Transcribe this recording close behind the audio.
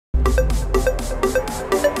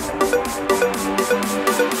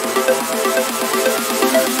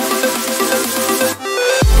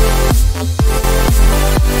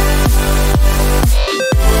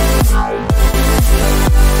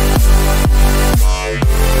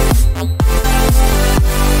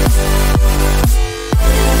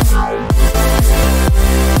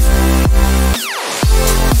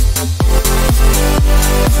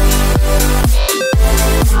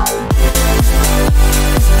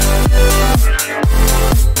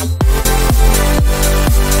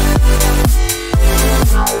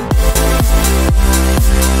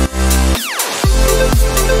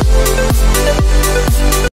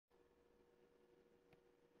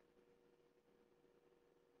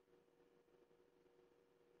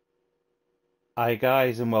Hi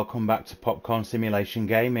guys, and welcome back to Popcorn Simulation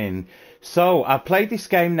Gaming. So I've played this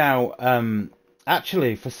game now,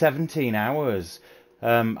 actually for 17 hours.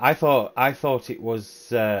 I thought it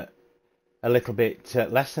was a little bit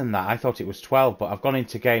less than that. I thought it was 12, but I've gone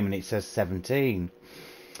into game and it says 17.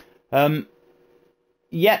 Um,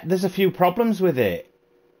 yeah, there's a few problems with it.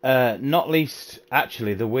 Not least,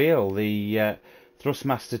 actually, the wheel, the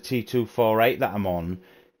Thrustmaster T248 that I'm on,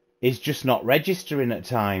 is just not registering at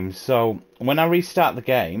times. So when I restart the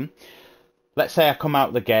game, let's say I come out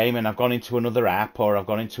of the game and I've gone into another app or I've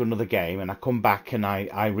gone into another game and I come back and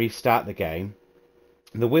I restart the game,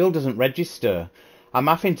 the wheel doesn't register. I'm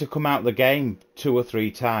having to come out of the game 2 or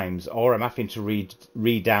 3 times, or I'm having to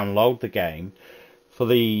re-download the game for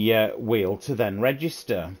the wheel to then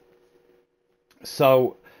register.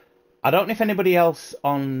 So I don't know if anybody else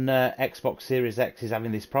on Xbox Series X is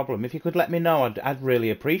having this problem. If you could let me know, I'd really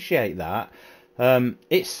appreciate that.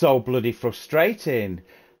 It's so bloody frustrating.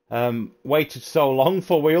 Waited so long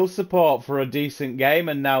for wheel support for a decent game,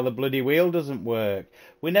 and now the bloody wheel doesn't work.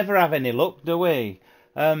 We never have any luck, do we?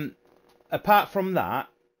 Apart from that,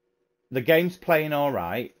 the game's playing all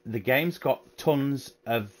right. The game's got tons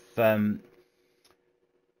of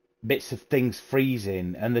bits of things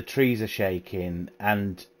freezing and the trees are shaking,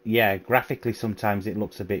 and yeah, graphically sometimes it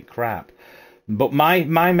looks a bit crap. But my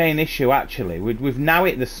main issue, actually, we've now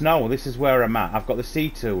hit the snow. This is where I'm at. I've got the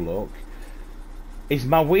C2 look. Is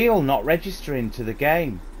my wheel not registering to the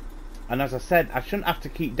game? And as I said, I shouldn't have to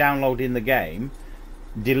keep downloading the game,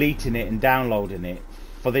 deleting it and downloading it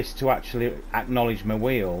for this to actually acknowledge my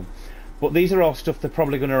wheel. But these are all stuff they're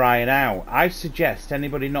probably going to iron out. I suggest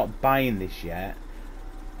anybody not buying this yet,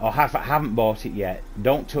 or haven't bought it yet,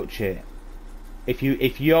 don't touch it.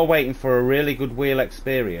 If you're waiting for a really good wheel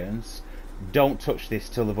experience, don't touch this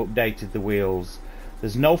till they've updated the wheels.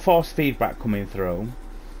 There's no force feedback coming through.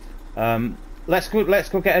 Let's go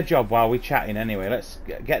get a job while we're chatting anyway. Let's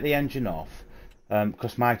get the engine off,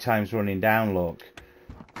 because my time's running down, look.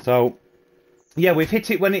 So yeah, we've hit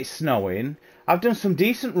it when it's snowing. I've done some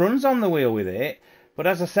decent runs on the wheel with it, but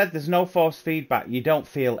as I said, there's no force feedback. You don't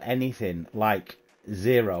feel anything, like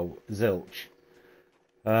zero, zilch.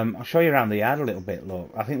 I'll show you around the yard a little bit,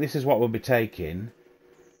 look. I think this is what we'll be taking.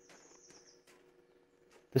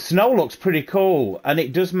 The snow looks pretty cool, and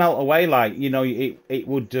it does melt away like, you know, it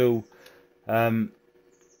would do. Right,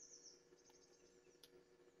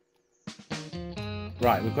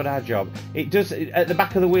 we've got our job. It does, at the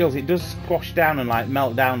back of the wheels, it does squash down and like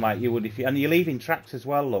melt down like you would if you, and you're leaving tracks as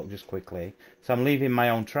well, look, just quickly. So I'm leaving my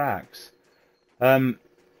own tracks. So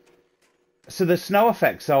the snow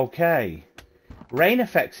effect's okay. Rain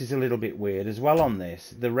effects is a little bit weird as well on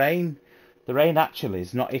this. The rain actually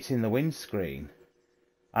is not hitting the windscreen.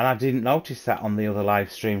 And I didn't notice that on the other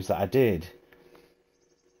live streams that I did.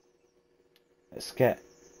 Let's get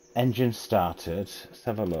engine started. Let's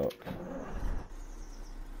have a look.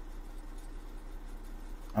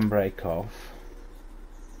 And brake off.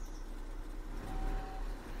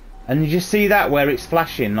 And you just see that where it's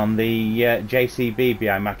flashing on the JCB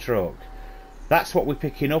behind my truck. That's what we're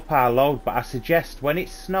picking up our load, but I suggest when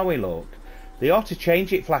it's snowy, look, they ought to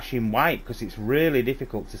change it flashing white, because it's really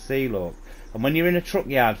difficult to see, look. And when you're in a truck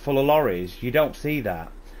yard full of lorries, you don't see that.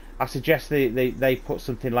 I suggest they put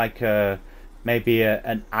something like maybe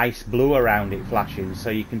an ice blue around it flashing, so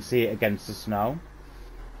you can see it against the snow.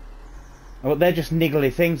 Well, they're just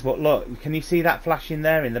niggly things, but look, can you see that flashing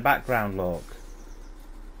there in the background, look?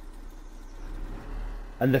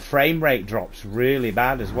 And the frame rate drops really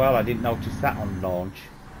bad as well. I didn't notice that on launch.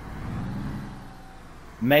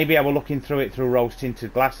 Maybe I were looking through it through rose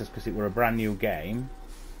tinted glasses because it were a brand new game.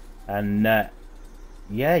 And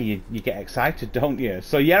yeah, you get excited, don't you?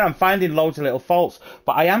 So yeah, I'm finding loads of little faults.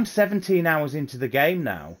 But I am 17 hours into the game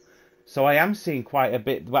now. So I am seeing quite a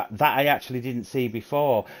bit that I actually didn't see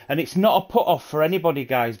before. And it's not a put off for anybody,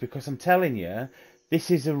 guys, because I'm telling you,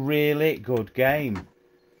 this is a really good game.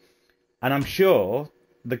 And I'm sure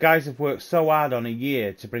the guys have worked so hard on a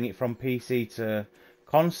year to bring it from PC to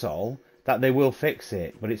console that they will fix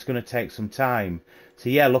it, but it's going to take some time. So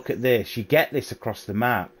yeah, look at this. You get this across the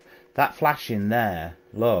map. That flashing there,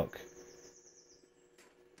 look.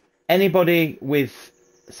 Anybody with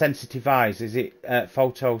sensitive eyes, is it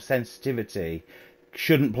photosensitivity,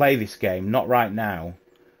 shouldn't play this game, not right now,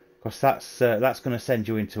 because that's going to send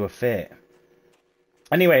you into a fit.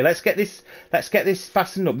 Anyway, let's get this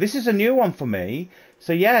fastened up. This is a new one for me.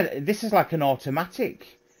 So yeah, this is like an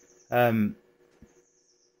automatic. Now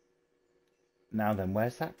then,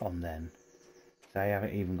 where's that gone then? I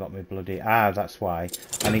haven't even got my bloody... Ah, that's why.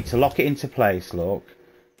 I need to lock it into place, look.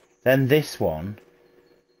 Then this one.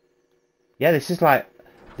 Yeah, this is like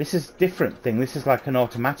This is a different thing. This is like an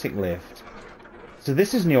automatic lift. So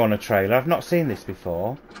this is new on a trailer. I've not seen this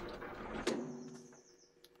before.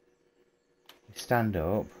 Stand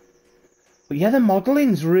up. But yeah, the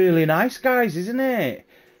modelling's really nice, guys, isn't it?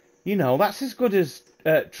 You know, that's as good as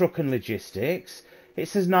Truck and Logistics.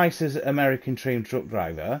 It's as nice as American Dream Truck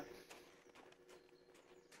Driver.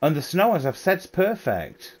 And the snow, as I've said, is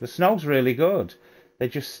perfect. The snow's really good.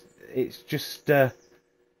 It's the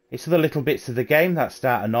little bits of the game that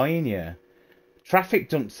start annoying you. Traffic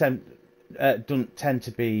don't tend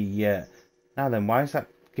to be... now then, why is that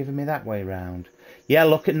giving me that way round? Yeah,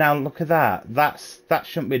 look at that. That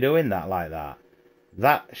shouldn't be doing that like that.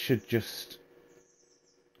 That should just...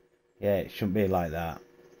 Yeah, it shouldn't be like that.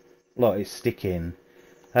 Look, it's sticking.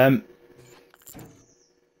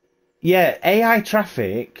 Yeah, AI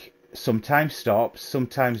traffic sometimes stops,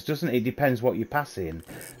 sometimes doesn't. It depends what you're passing.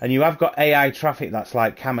 And you have got AI traffic that's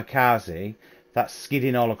like kamikaze, that's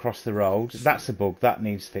skidding all across the road. That's a bug that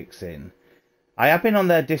needs fixing. I have been on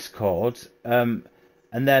their Discord, and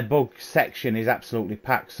their bug section is absolutely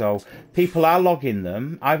packed. So people are logging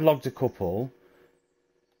them. I've logged a couple,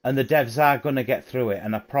 and the devs are going to get through it,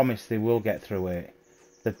 and I promise they will get through it.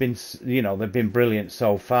 They've been brilliant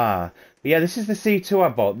so far. But yeah, this is the C2 I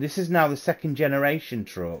bought. This is now the second generation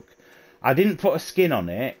truck. I didn't put a skin on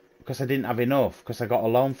it because I didn't have enough, because I got a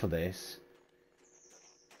loan for this.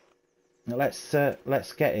 Now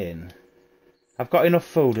let's get in. I've got enough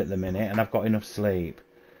food at the minute, and I've got enough sleep.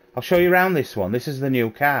 I'll show you around this one. This is the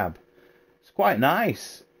new cab. It's quite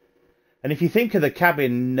nice. And if you think of the cab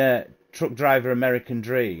in Truck Driver American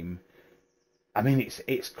Dream, I mean,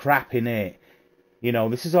 it's crap in it. You know,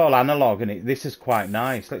 this is all analog, and this is quite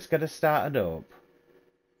nice. Let's get it started up.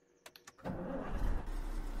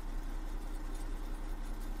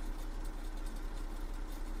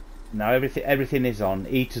 Now everything is on.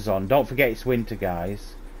 Heater's on. Don't forget it's winter,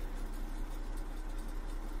 guys.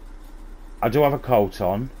 I do have a coat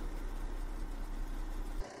on.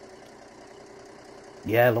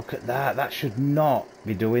 Yeah, look at that. That should not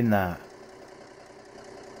be doing that.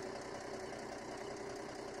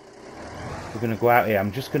 We're gonna go out here.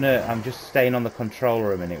 I'm just staying on the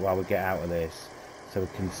controller a minute while we get out of this, so we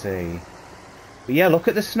can see. But yeah, look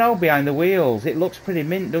at the snow behind the wheels. It looks pretty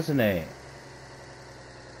mint, doesn't it?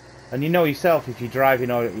 And you know yourself, if you're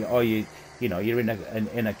driving or you're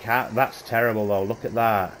in a car, that's terrible though. Look at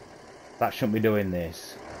that. That shouldn't be doing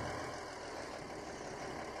this.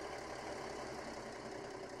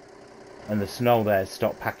 And the snow there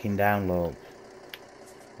stopped packing down. Look.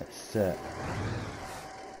 Let's.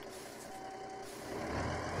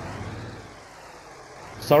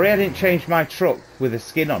 Sorry I didn't change my truck with a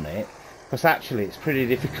skin on it, because actually it's pretty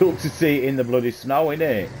difficult to see it in the bloody snow, isn't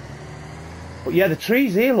it? But yeah, the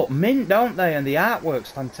trees here look mint, don't they? And the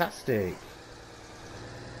artwork's fantastic.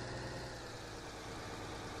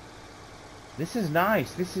 This is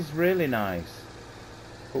nice. This is really nice.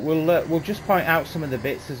 But we'll just point out some of the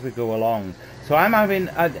bits as we go along. So I'm having...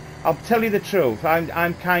 I'll tell you the truth.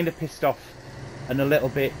 I'm kind of pissed off and a little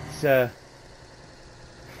bit...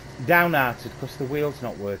 downhearted because the wheel's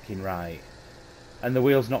not working right, and the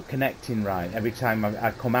wheel's not connecting right. Every time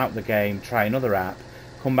I come out the game, try another app,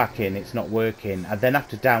 come back in, it's not working. I then have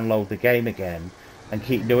to download the game again and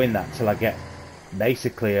keep doing that till I get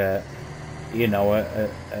basically a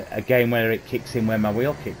game where it kicks in when my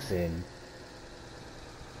wheel kicks in.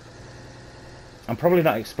 I'm probably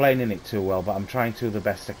not explaining it too well, but I'm trying to the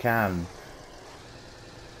best I can.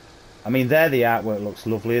 I mean, there the artwork looks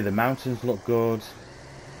lovely, the mountains look good.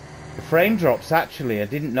 The frame drops, actually, I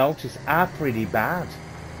didn't notice, are pretty bad.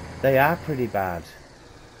 They are pretty bad.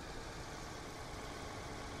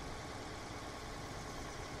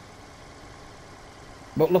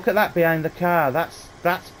 But look at that behind the car. That's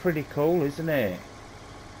pretty cool, isn't it?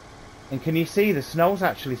 And can you see the snow's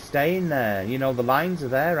actually staying there? You know, the lines are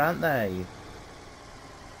there, aren't they?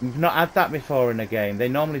 We've not had that before in a game. They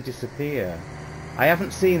normally disappear. I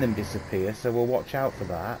haven't seen them disappear, so we'll watch out for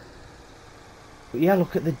that. But yeah,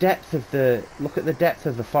 look at the depth of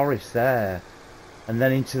the forest there, and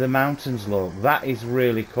then into the mountains. Look, that is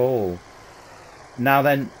really cool. Now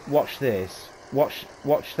then, watch this. Watch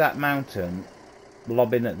that mountain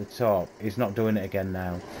lobbing at the top. He's not doing it again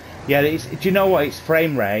now. Yeah, do you know what? It's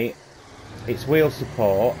frame rate. It's wheel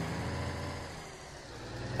support.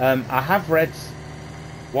 I have read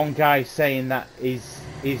one guy saying that he's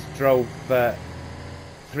drove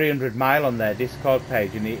 300 mile on their Discord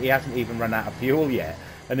page, and he hasn't even run out of fuel yet.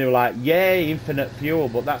 And they were like, yay, infinite fuel.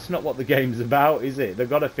 But that's not what the game's about, is it? They've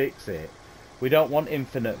got to fix it. We don't want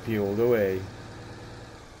infinite fuel, do we?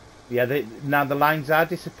 Yeah, now the lines are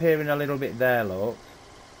disappearing a little bit there, look.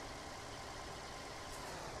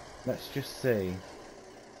 Let's just see.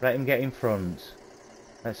 Let him get in front.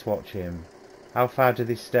 Let's watch him. How far do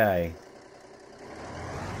they stay?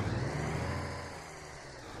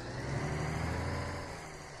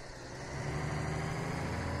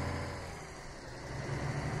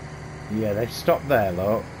 Yeah, they've stopped there,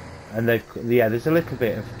 look. And they've, yeah, there's a little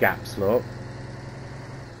bit of gaps, look.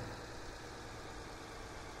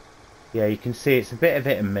 Yeah, you can see it's a bit of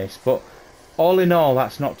hit and miss, but all in all,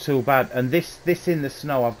 that's not too bad. And this in the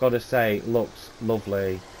snow, I've got to say, looks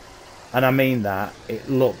lovely. And I mean that, it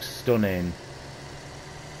looks stunning.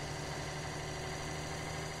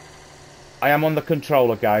 I am on the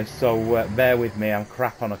controller, guys, so bear with me. I'm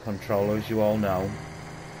crap on a controller, as you all know.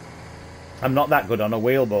 I'm not that good on a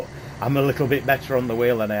wheel, but I'm a little bit better on the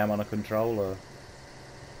wheel than I am on a controller.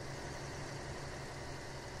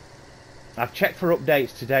 I've checked for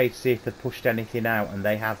updates today to see if they've pushed anything out, and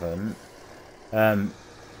they haven't.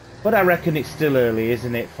 But I reckon it's still early,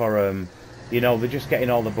 isn't it, for them? You know, they're just getting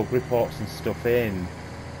all the bug reports and stuff in.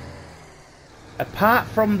 Apart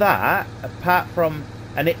from that,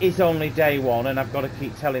 and it is only day one, and I've got to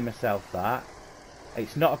keep telling myself that,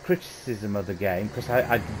 it's not a criticism of the game, because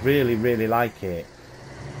I really, really like it.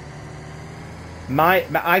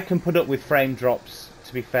 I can put up with frame drops,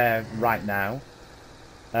 to be fair, right now.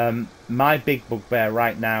 My big bugbear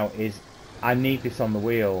right now is I need this on the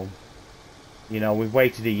wheel. You know, we've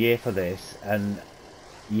waited a year for this, and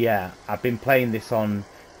yeah, I've been playing this on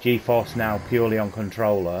GeForce Now purely on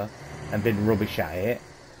controller and been rubbish at it.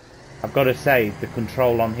 I've got to say, the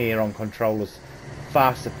control on here on controller's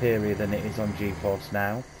far superior than it is on GeForce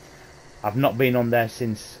Now. I've not been on there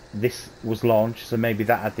since this was launched, so maybe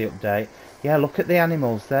that had the update. Yeah, look at the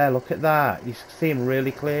animals there, look at that. You see them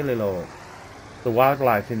really clearly, look. The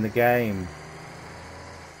wildlife in the game.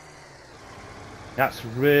 That's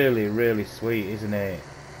really, really sweet, isn't it?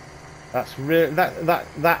 That's real.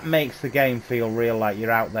 That makes the game feel real, like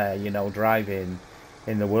you're out there, you know, driving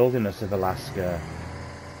in the wilderness of Alaska.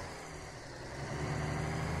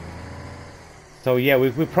 So yeah,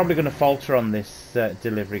 we're probably going to falter on this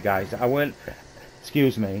delivery, guys. I weren't,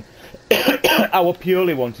 excuse me, I was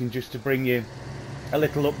purely wanting just to bring you a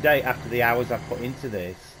little update after the hours I've put into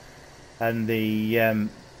this, and the,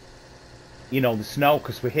 you know, the snow,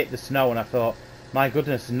 because we hit the snow, and I thought, my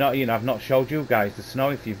goodness, not, you know, I've not showed you guys the snow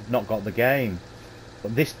if you've not got the game.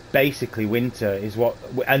 But this basically winter is what,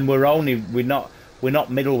 and we're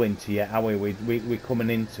not middle winter yet, are we? We're coming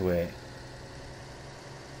into it.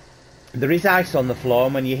 There is ice on the floor,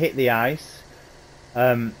 and when you hit the ice,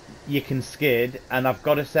 you can skid. And I've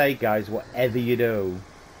got to say, guys, whatever you do,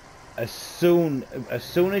 as soon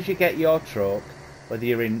as you get your truck, whether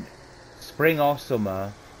you're in spring or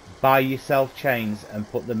summer, buy yourself chains and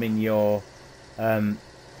put them in your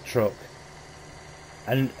truck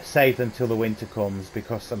and save them till the winter comes,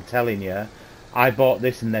 because I'm telling you, I bought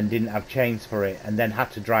this and then didn't have chains for it, and then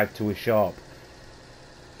had to drive to a shop.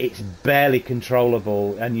 It's barely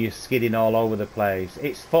controllable, and you're skidding all over the place.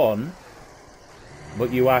 It's fun,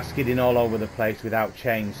 but you are skidding all over the place without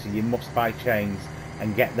chains, so you must buy chains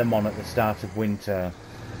and get them on at the start of winter.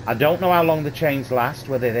 I don't know how long the chains last,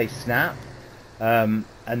 whether they snap, and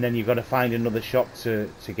then you've got to find another shop to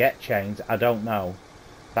get chains. I don't know.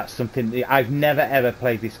 That's something, I've never ever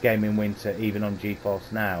played this game in winter, even on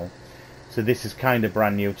GeForce Now, so this is kind of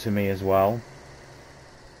brand new to me as well.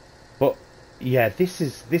 But yeah, this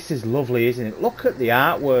is lovely, isn't it? Look at the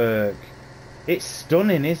artwork. It's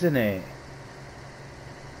stunning, isn't it?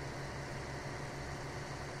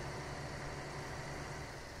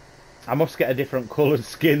 I must get a different coloured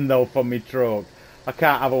skin though for my truck. I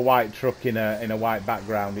can't have a white truck in a white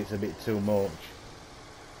background. It's a bit too much.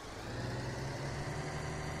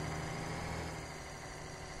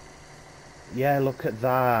 Yeah, look at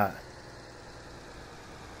that.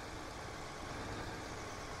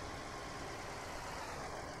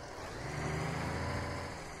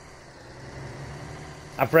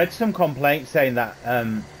 I've read some complaints saying that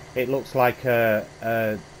it looks like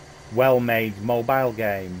a well-made mobile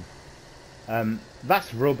game.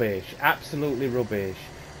 That's rubbish, absolutely rubbish.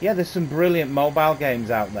 Yeah, there's some brilliant mobile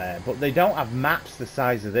games out there, but they don't have maps the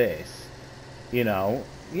size of this. You know,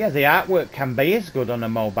 yeah, the artwork can be as good on a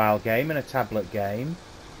mobile game and a tablet game,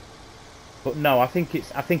 but no, I think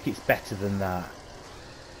it's better than that.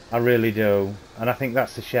 I really do, and I think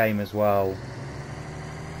that's a shame as well.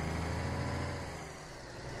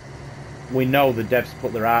 We know the devs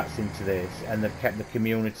put their hearts into this, and they've kept the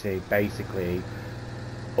community basically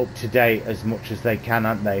up to date as much as they can,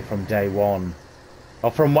 haven't they, from day one?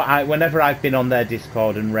 Or from whenever I've been on their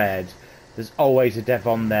Discord and read, there's always a dev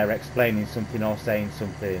on there explaining something or saying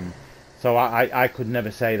something. So I could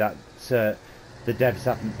never say that the devs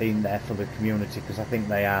haven't been there for the community, because I think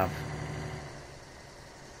they have.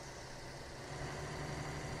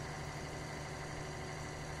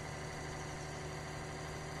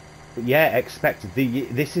 But yeah, expect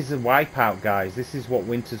this is a wipeout, guys. This is what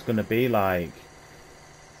winter's going to be like.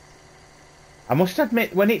 I must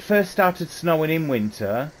admit, when it first started snowing in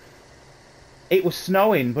winter, it was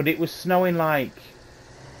snowing, but it was snowing like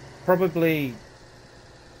probably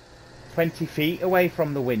 20 feet away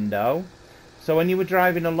from the window. So when you were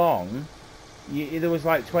driving along, there was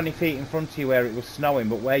like 20 feet in front of you where it was snowing,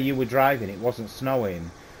 but where you were driving it wasn't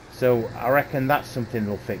snowing. So I reckon that's something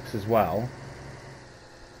they'll fix as well.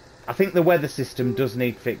 I think the weather system does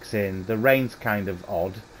need fixing. The rain's kind of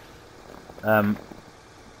odd.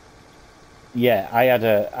 Yeah, I had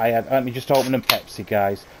let me just open a Pepsi,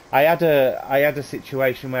 guys. I had a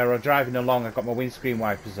situation where I was driving along, I got my windscreen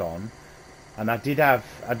wipers on, and I did have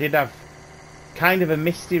kind of a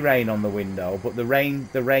misty rain on the window, but the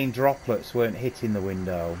rain droplets weren't hitting the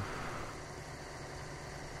window.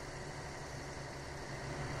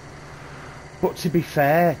 But to be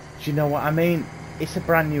fair, do you know what I mean? It's a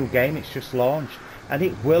brand new game, it's just launched, and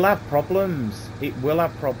it will have problems. It will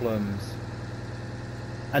have problems.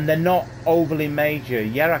 And they're not overly major.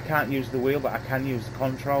 Yeah, I can't use the wheel, but I can use the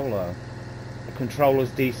controller. The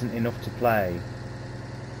controller's decent enough to play.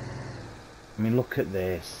 I mean, look at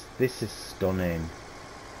this. This is stunning.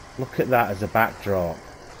 Look at that as a backdrop.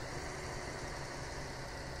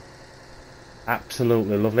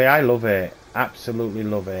 Absolutely lovely. I love it. Absolutely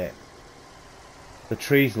love it. The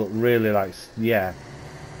trees look really like, yeah.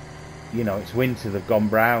 You know, it's winter, they've gone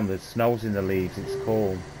brown, there's snows in the leaves, it's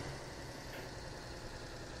cool.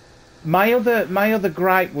 My other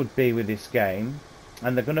gripe would be with this game,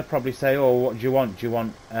 and they're going to probably say, oh, what do you want? Do you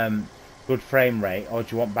want good frame rate, or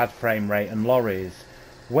do you want bad frame rate and lorries?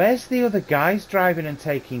 Where's the other guys driving and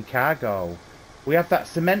taking cargo? We have that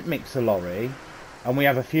cement mixer lorry, and we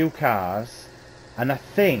have a few cars, and I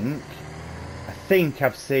think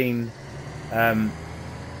I've seen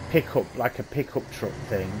pickup, like a pickup truck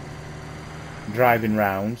thing, driving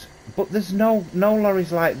round, but there's no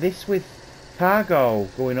lorries like this with cargo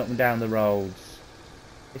going up and down the roads.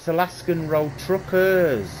 It's Alaskan road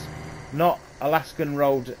truckers, not Alaskan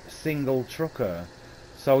road single trucker.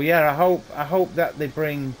 So yeah, I hope that they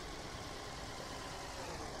bring.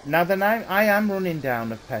 Now then, I am running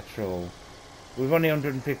down of petrol. We've only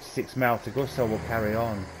 156 miles to go, so we'll carry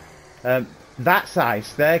on. That's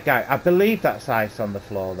ice there, guy. I believe that's ice on the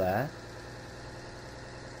floor there.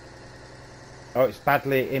 Oh, it's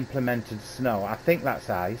badly implemented snow. I think that's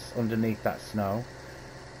ice underneath that snow.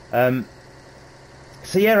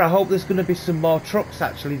 So yeah, I hope there's going to be some more trucks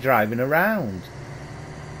actually driving around.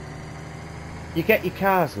 You get your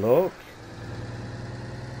cars, look.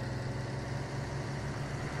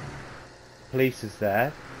 Police is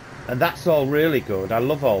there. And that's all really good. I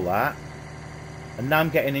love all that. And now I'm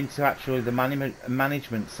getting into actually the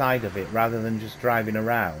management side of it rather than just driving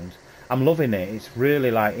around. I'm loving it. It's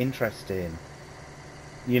really like interesting.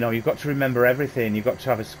 You know, you've got to remember everything. You've got to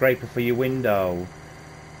have a scraper for your window.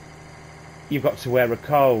 You've got to wear a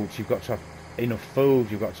coat. You've got to have enough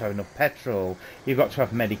food. You've got to have enough petrol. You've got to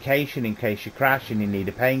have medication in case you crash and you need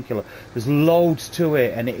a painkiller. There's loads to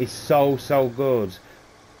it, and it is so good.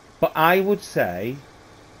 But I would say,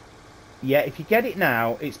 yeah, if you get it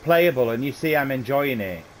now, it's playable, and you see I'm enjoying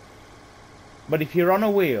it. But if you're on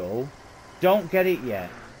a wheel, don't get it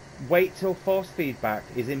yet. Wait till force feedback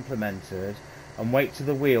is implemented. And wait till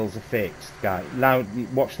the wheels are fixed, guys. Now,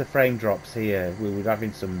 watch the frame drops here. We were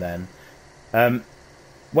having some then.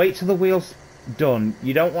 Wait till the wheel's done.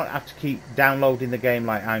 You don't want to have to keep downloading the game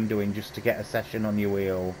like I'm doing just to get a session on your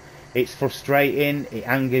wheel. It's frustrating, it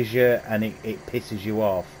angers you, and it pisses you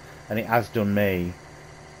off. And it has done me.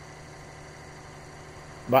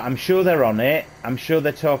 But I'm sure they're on it. I'm sure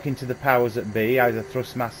they're talking to the powers that be, either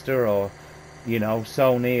Thrustmaster or, you know,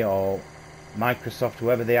 Sony or Microsoft,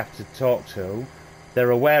 whoever they have to talk to.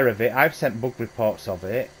 They're aware of it. I've sent bug reports of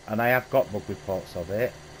it, and I have got bug reports of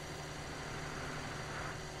it.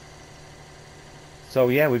 So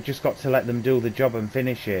yeah, we've just got to let them do the job and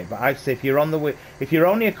finish it. But I'd say if you're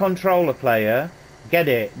only a controller player, get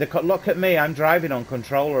it. Look at me, I'm driving on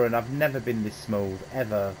controller, and I've never been this smooth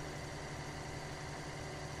ever.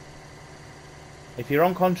 If you're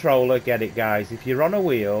on controller, get it, guys. If you're on a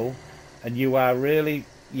wheel and you are really,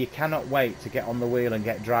 you cannot wait to get on the wheel and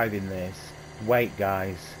get driving this, wait,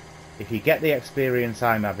 guys. If you get the experience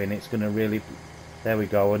I'm having, it's going to really, there we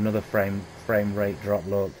go, another frame rate drop.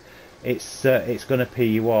 Look, it's going to pee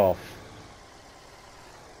you off.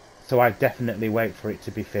 So I definitely wait for it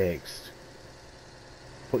to be fixed.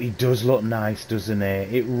 But he does look nice, doesn't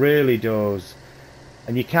he? It really does.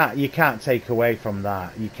 And you can't take away from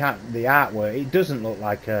that. You can't, the artwork, it doesn't look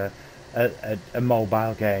like a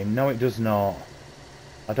mobile game. No, it does not.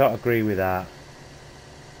 I don't agree with that.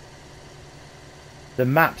 The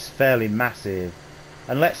map's fairly massive,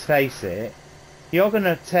 and let's face it, you're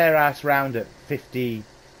gonna tear ass round at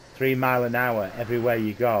 53 mile an hour everywhere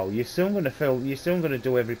you go. You're soon gonna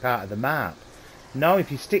do every part of the map. No,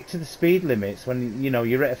 if you stick to the speed limits when you know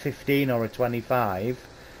you're at a 15 or a 25,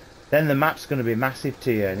 then the map's going to be massive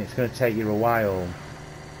to you, and it's going to take you a while.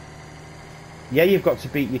 Yeah, you've got to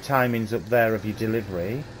beat your timings up there of your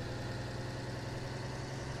delivery,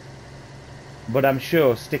 but I'm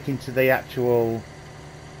sure sticking to the actual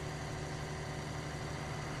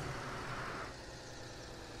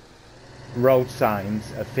road signs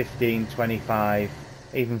of 15, 25,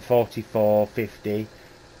 even 44, 50,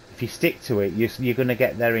 if you stick to it, you're going to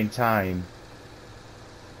get there in time.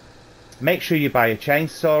 Make sure you buy a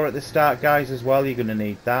chainsaw at the start, guys, as well. You're going to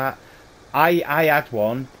need that. I had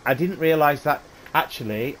one. I didn't realise that,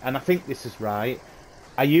 actually, and I think this is right.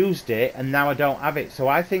 I used it, and now I don't have it. So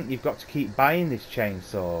I think you've got to keep buying this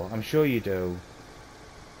chainsaw. I'm sure you do.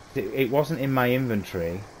 It wasn't in my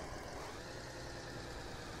inventory.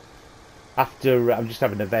 After, I'm just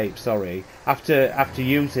having a vape, sorry. After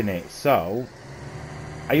using it, so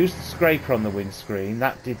I used the scraper on the windscreen.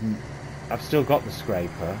 That didn't... I've still got the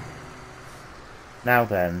scraper. Now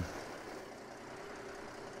then,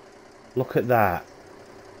 look at that.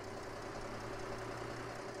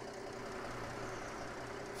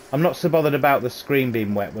 I'm not so bothered about the screen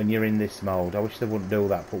being wet when you're in this mode. I wish they wouldn't do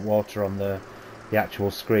that, put water on the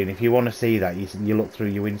actual screen. If you want to see that, you look through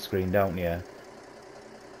your windscreen, don't you?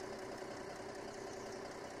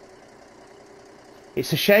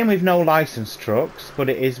 It's a shame we've no licensed trucks, but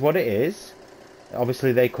it is what it is.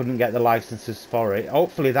 Obviously they couldn't get the licenses for it.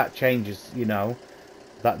 Hopefully that changes, you know,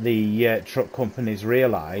 that the truck companies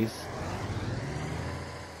realise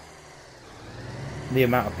the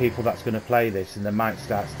amount of people that's going to play this, and they might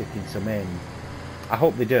start sticking some in. I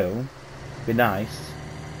hope they do. Be nice.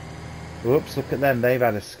 Whoops, look at them, they've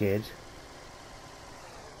had a skid.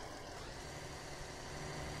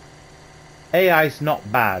 AI's not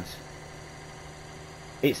bad.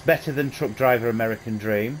 It's better than Truck Driver American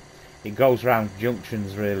Dream. It goes round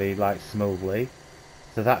junctions really, like, smoothly.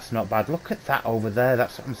 So that's not bad. Look at that over there.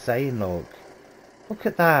 That's what I'm saying, look. Look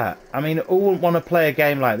at that. I mean, who wouldn't want to play a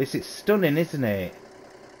game like this? It's stunning, isn't it?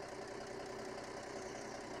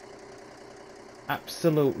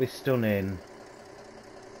 Absolutely stunning.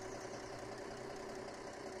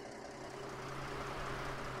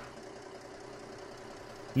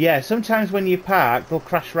 Yeah, sometimes when you park, they'll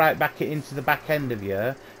crash right back into the back end of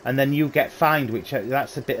you, and then you get fined, which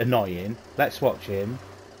that's a bit annoying. Let's watch him.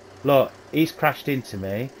 Look, he's crashed into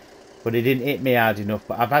me, but he didn't hit me hard enough.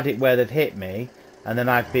 But I've had it where they've hit me, and then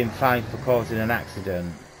I've been fined for causing an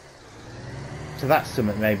accident. So that's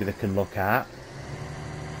something maybe they can look at.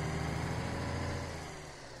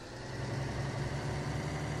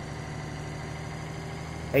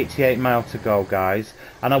 $88 miles to go, guys,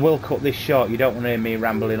 and I will cut this short. You don't want to hear me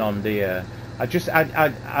rambling on, do you?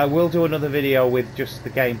 I will do another video with just the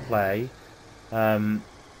gameplay of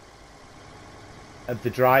the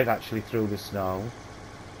drive actually through the snow.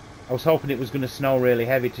 I was hoping it was going to snow really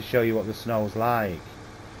heavy to show you what the snow's like.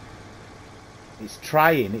 It's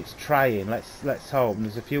trying. Let's hope. And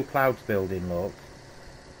there's a few clouds building, look.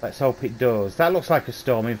 Let's hope it does. That looks like a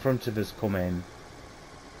storm in front of us coming.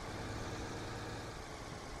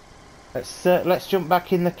 Let's jump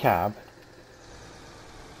back in the cab.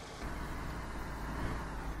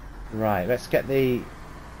 Right, let's get the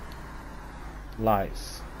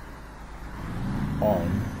lights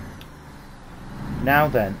on. Now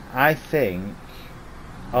then, I think...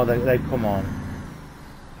 Oh, they've come on.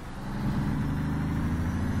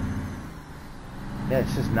 Yeah,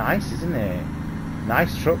 this is nice, isn't it?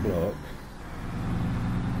 Nice truck look.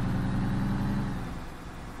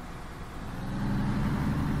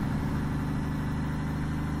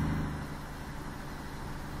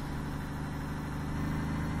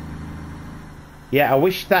 Yeah, I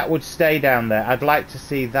wish that would stay down there. I'd like to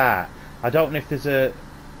see that. I don't know if there's a...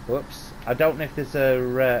 Whoops. I don't know if there's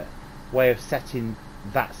a way of setting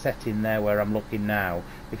that setting there where I'm looking now.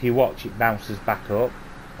 If you watch, it bounces back up.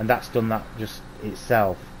 And that's done that just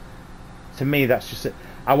itself. To me, that's just...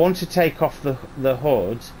 I want to take off the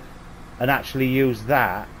hood and actually use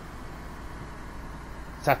that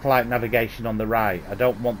satellite navigation on the right. I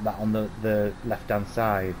don't want that on the left-hand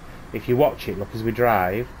side. If you watch it, look, as we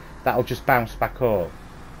drive... That'll just bounce back up.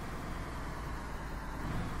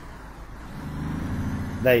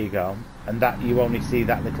 There you go. And that you only see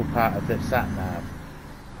that little part of the sat nav.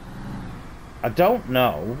 I don't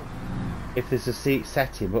know if there's a seat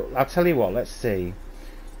setting, but I'll tell you what, let's see.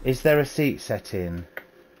 Is there a seat setting?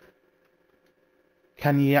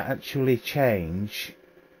 Can you actually change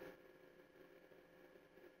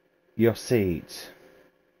your seat?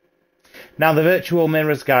 Now the virtual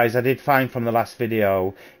mirrors, guys, I did find from the last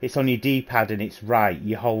video, it's on your D-pad and it's right.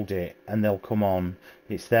 You hold it and they'll come on.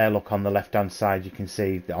 It's there, look, on the left hand side, you can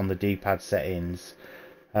see on the D-pad settings.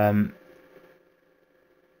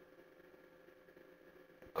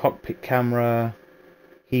 Cockpit camera,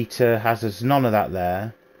 heater, hazards, none of that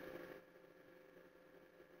there.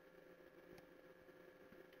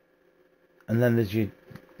 And then there's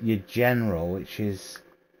your general, which is,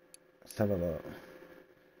 let's have a look.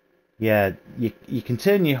 Yeah, you can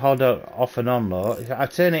turn your HUD off and on, look. If I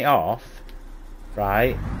turn it off,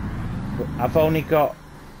 right, but I've only got,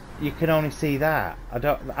 you can only see that.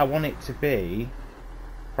 I want it to be,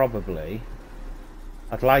 probably,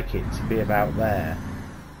 I'd like it to be about there.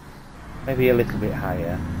 Maybe a little bit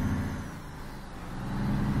higher.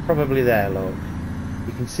 Probably there, look.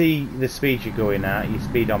 You can see the speed you're going at, your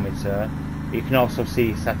speedometer. You can also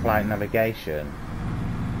see satellite navigation.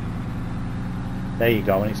 There you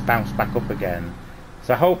go, and it's bounced back up again.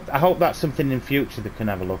 So I hope that's something in future they can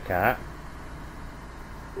have a look at.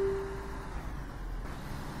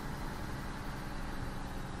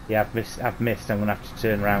 Yeah, I've missed. I'm gonna have to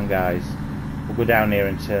turn around, guys. We'll go down here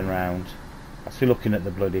and turn around. That's we're looking at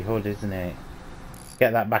the bloody hood, isn't it?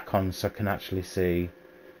 Get that back on so I can actually see.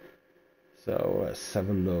 So let's have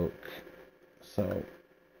a look. So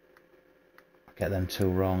I get them two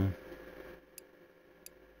wrong.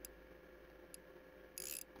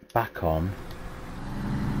 Back on.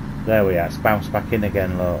 There we are. It's bounced back in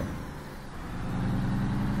again. Look.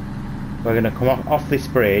 We're going to come off this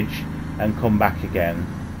bridge and come back again.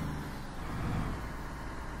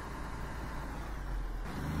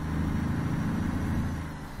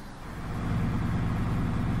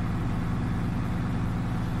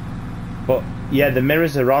 But yeah, the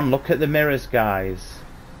mirrors are on. Look at the mirrors, guys.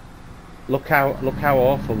 Look how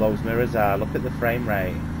awful those mirrors are. Look at the frame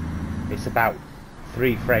rate. It's about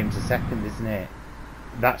 3 frames a second, isn't it?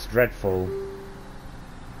 That's dreadful.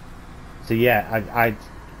 So yeah,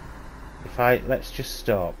 let's just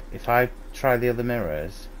stop. If I try the other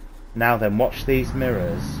mirrors, now then, watch these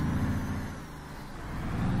mirrors.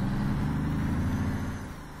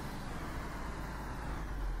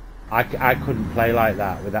 I couldn't play like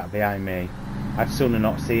that with that behind me. I'd sooner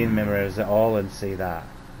not see mirrors at all and see that.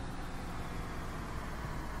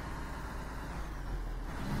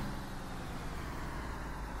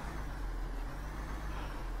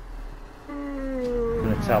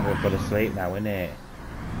 Gonna tell me I've got to sleep now, innit?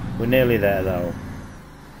 We're nearly there though.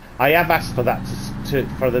 I have asked for that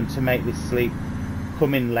for them to make this sleep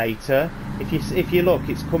come in later. If you look,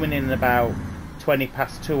 it's coming in about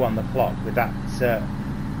 2:20 on the clock with that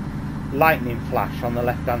lightning flash on the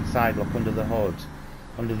left hand side. Look under the hood,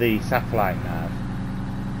 under the satellite nav.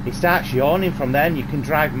 It starts yawning from then. You can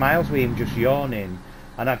drive miles with him just yawning,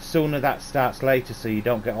 and I'd sooner that starts later so you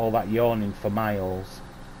don't get all that yawning for miles.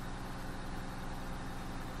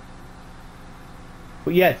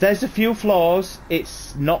 But yeah, there's a few flaws.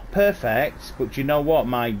 It's not perfect, but you know what?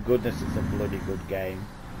 My goodness, it's a bloody good game.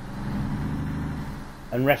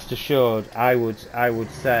 And rest assured, I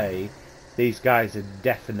would say these guys are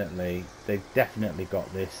they've definitely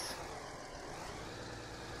got this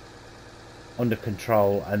under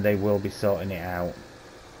control, and they will be sorting it out.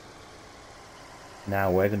 Now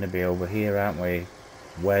we're going to be over here, aren't we?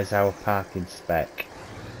 Where's our parking spec?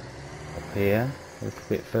 Up here, a little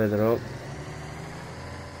bit further up.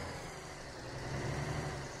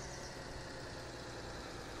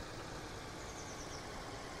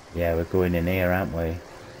 Yeah, we're going in here, aren't we?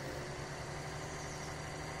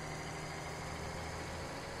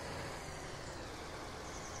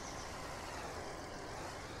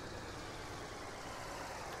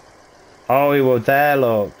 Oh, we were there,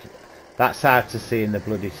 look. That's hard to see in the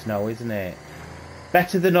bloody snow, isn't it?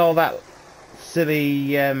 Better than all that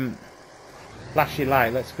silly flashy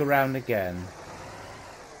light. Let's go round again.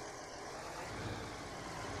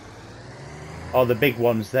 Oh, the big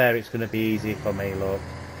one's there. It's going to be easy for me, look.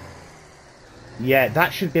 Yeah,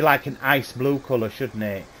 that should be like an ice blue colour, shouldn't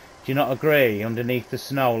it? Do you not agree? Underneath the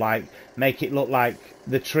snow, like, make it look like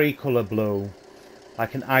the tree colour blue.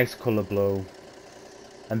 Like an ice colour blue.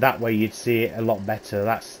 And that way you'd see it a lot better.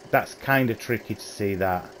 That's kind of tricky to see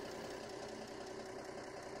that.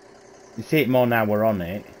 You see it more now we're on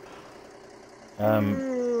it.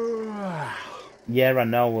 Yeah, I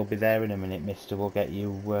know. We'll be there in a minute, mister. We'll get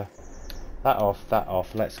you that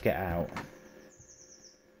off. Let's get out.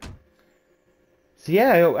 So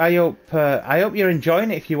yeah, I hope you're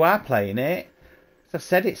enjoying it if you are playing it. As I've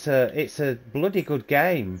said, it's a bloody good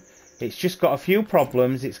game. It's just got a few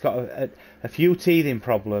problems. It's got a few teething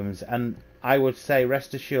problems, and I would say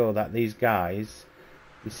rest assured that these guys,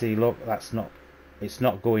 you see, look, that's not, it's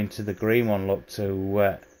not going to the green one. Look,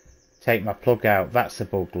 to take my plug out. That's a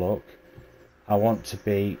bug. Look, I want to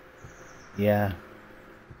be, yeah.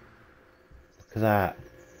 Look at that.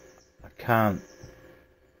 I can't.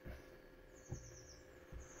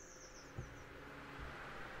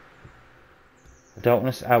 I don't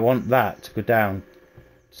want to, I want that to go down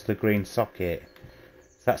to the green socket.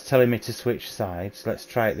 So that's telling me to switch sides. Let's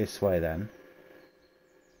try it this way then.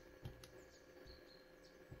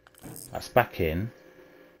 That's back in.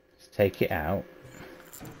 Let's take it out.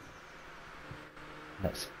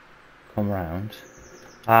 Let's come round.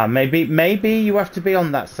 Ah, maybe you have to be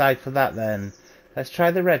on that side for that then. Let's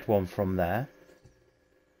try the red one from there.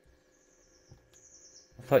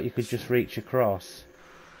 I thought you could just reach across.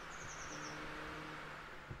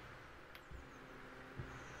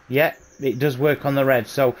 Yeah, it does work on the red.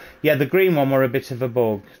 So, yeah, the green one were a bit of a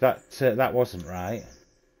bug. That wasn't right.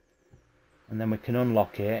 And then we can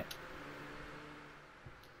unlock it.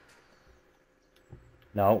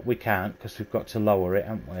 No, we can't, because we've got to lower it,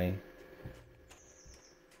 haven't we?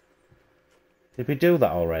 Did we do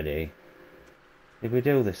that already? Did we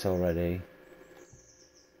do this already?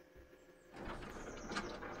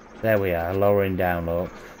 There we are, lowering down,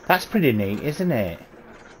 look. That's pretty neat, isn't it?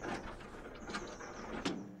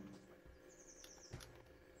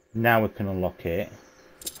 Now we can unlock it.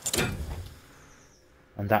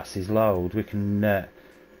 And that's his load. We can...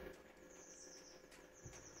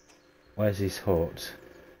 where's his hut?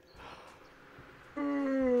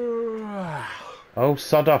 Oh,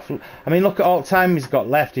 sod off. I mean, look at all the time he's got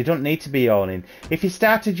left. He don't need to be yawning. If he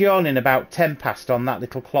started yawning about 10 past on that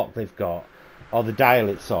little clock they've got, or the dial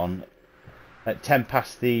it's on, at 10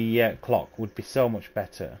 past the clock would be so much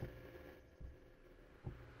better.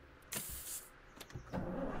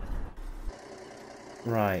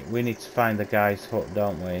 Right, we need to find the guy's hut,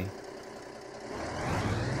 don't we?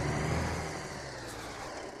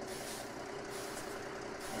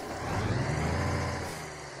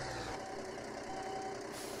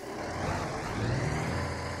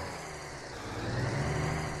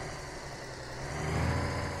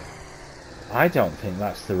 I don't think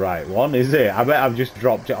that's the right one, is it? I bet I've just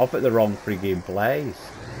dropped it off at the wrong frigging place.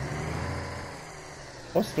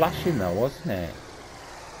 Was flashing though, wasn't it?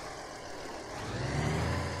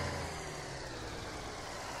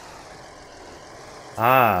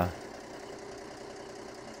 Ah.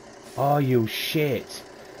 Oh, you shit.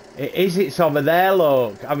 It is, it's over there,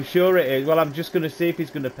 look. I'm sure it is. Well, I'm just going to see if he's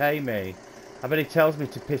going to pay me. I bet he tells me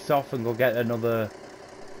to piss off and go get another...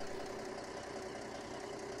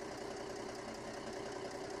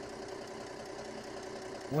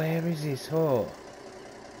 Where is his hut?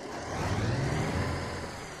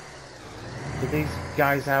 Do these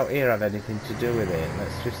guys out here have anything to do with it?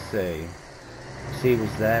 Let's just see. See, he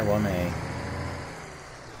was there, wasn't he?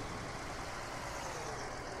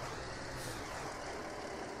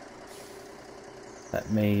 Let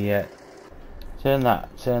me turn that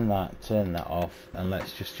off, and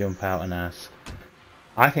let's just jump out and ask.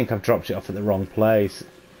 I think I've dropped it off at the wrong place.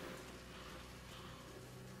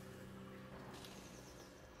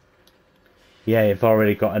 Yeah, you've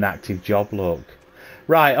already got an active job, look.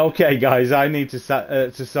 Right, okay, guys, I need to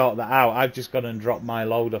sort that out. I've just gone and dropped my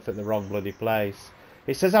load off at the wrong bloody place.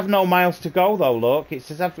 It says I've no miles to go, though, look. It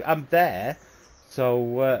says I'm there.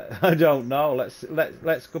 So, I don't know.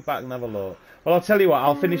 Let's go back and have a look. Well, I'll tell you what,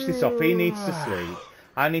 I'll finish this off. He needs to sleep.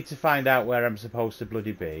 I need to find out where I'm supposed to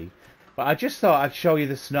bloody be. But I just thought I'd show you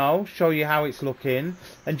the snow, show you how it's looking,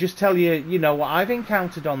 and just tell you, you know, what I've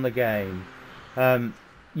encountered on the game.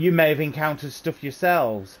 You may have encountered stuff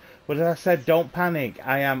yourselves, but as I said, don't panic.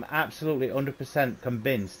 I am absolutely 100%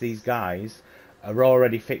 convinced these guys are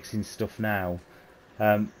already fixing stuff now.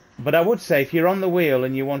 But I would say if you're on the wheel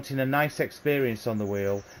and you're wanting a nice experience on the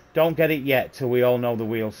wheel, don't get it yet till we all know the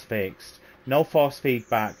wheel's fixed. No force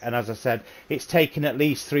feedback, and as I said, it's taken at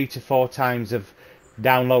least 3 to 4 times of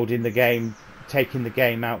downloading the game, taking the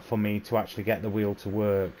game out for me to actually get the wheel to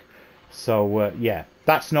work. So yeah,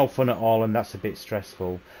 that's no fun at all, and that's a bit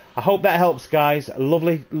stressful. I hope that helps, guys.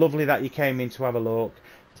 Lovely that you came in to have a look.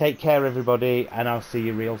 Take care, everybody, and I'll see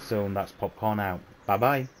you real soon. That's Popcorn out. Bye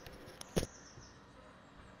bye.